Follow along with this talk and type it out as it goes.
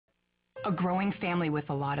A growing family with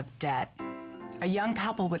a lot of debt. A young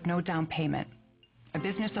couple with no down payment. A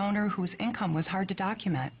business owner whose income was hard to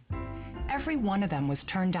document. Every one of them was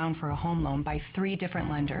turned down for a home loan by 3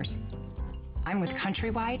 different lenders. I'm with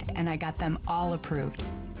Countrywide, and I got them all approved.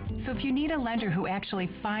 So if you need a lender who actually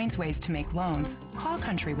finds ways to make loans, call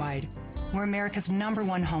Countrywide. We're America's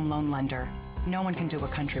 #1 home loan lender. No one can do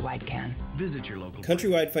what Countrywide can. Visit your local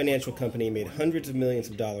Countrywide Financial Company made hundreds of millions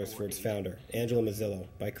of dollars for its founder, Angela Mazzillo,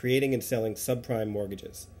 by creating and selling subprime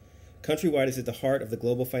mortgages. Countrywide is at the heart of the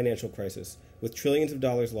global financial crisis, with trillions of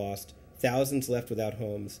dollars lost, thousands left without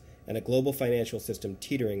homes, and a global financial system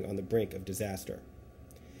teetering on the brink of disaster.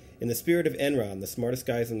 In the spirit of Enron, the smartest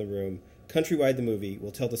guys in the room, Countrywide the Movie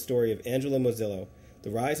will tell the story of Angela Mazzillo,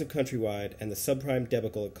 the rise of Countrywide, and the subprime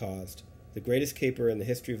debacle it caused, the greatest caper in the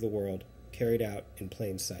history of the world, carried out in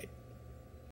plain sight.